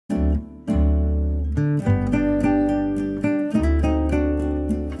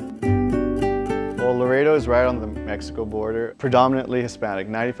Laredo is right on the Mexico border, predominantly Hispanic,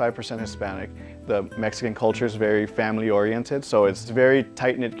 95% Hispanic. The Mexican culture is very family-oriented, so it's a very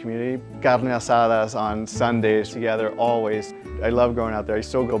tight-knit community. Carne asadas on Sundays together, always. I love going out there. I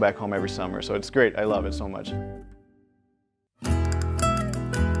still go back home every summer, so it's great. I love it so much.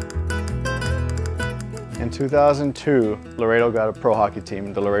 In 2002, Laredo got a pro hockey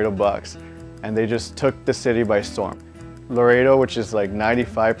team, the Laredo Bucks, and they just took the city by storm. Laredo, which is like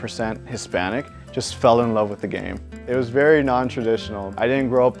 95% Hispanic, just fell in love with the game. It was very non-traditional. I didn't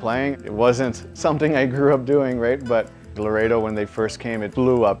grow up playing. It wasn't something I grew up doing, right? But Laredo, when they first came, it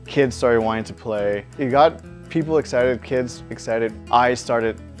blew up. Kids started wanting to play. It got people excited, kids excited. I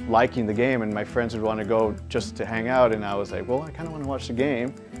started liking the game, and my friends would want to go just to hang out, and I was like, well, I kind of want to watch the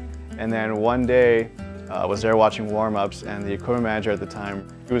game. And then one day, I was there watching warm-ups, and the equipment manager at the time,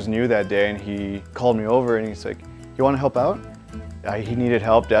 he was new that day, and he called me over and he's like, you want to help out? He needed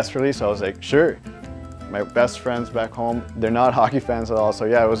help desperately, so I was like, sure. My best friends back home, they're not hockey fans at all, so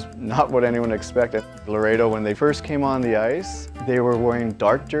yeah, it was not what anyone expected. Laredo, when they first came on the ice, they were wearing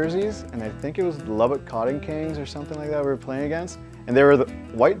dark jerseys, and I think it was Lubbock Cotton Kings or something like that we were playing against. And they were the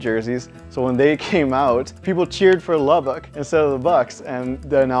white jerseys, so when they came out, people cheered for Lubbock instead of the Bucks, and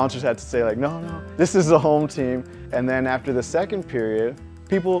the announcers had to say like, no, this is the home team. And then after the second period,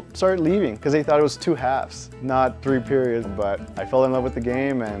 people started leaving because they thought it was 2 halves, not 3 periods. But I fell in love with the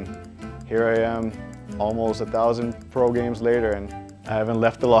game, and here I am almost 1,000 pro games later, and I haven't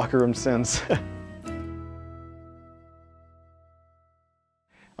left the locker room since.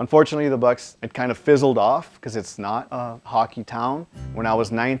 Unfortunately, the Bucks, it kind of fizzled off because it's not a hockey town. When I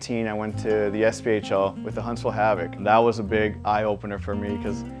was 19, I went to the SPHL with the Huntsville Havoc. That was a big eye-opener for me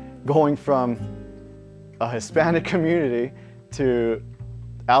because going from a Hispanic community to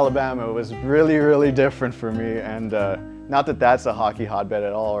Alabama was really, really different for me. And not that that's a hockey hotbed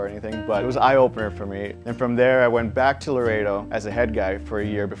at all or anything, but it was an eye-opener for me. And from there, I went back to Laredo as a head guy for a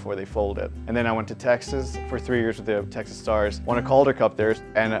year before they folded. And then I went to Texas for 3 years with the Texas Stars, won a Calder Cup there.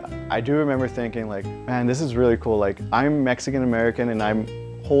 And I do remember thinking like, man, this is really cool. Like, I'm Mexican-American and I'm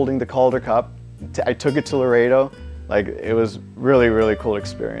holding the Calder Cup. I took it to Laredo. Like, it was really, really cool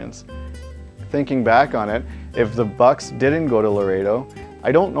experience. Thinking back on it, if the Bucks didn't go to Laredo,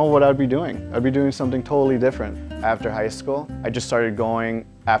 I don't know what I'd be doing. I'd be doing something totally different. After high school, I just started going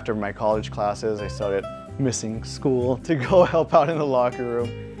after my college classes. I started missing school to go help out in the locker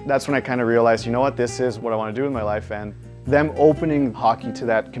room. That's when I kind of realized, you know what, this is what I want to do in my life. And them opening hockey to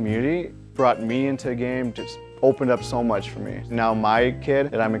that community brought me into a game, just opened up so much for me. Now my kid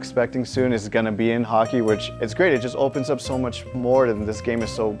that I'm expecting soon is gonna be in hockey, which it's great. It just opens up so much more, and this game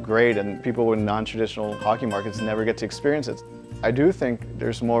is so great, and people in non-traditional hockey markets never get to experience it. I do think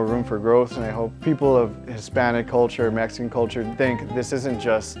there's more room for growth, and I hope people of Hispanic culture, Mexican culture think this isn't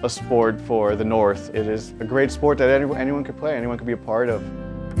just a sport for the North. It is a great sport that anyone could play, anyone could be a part of.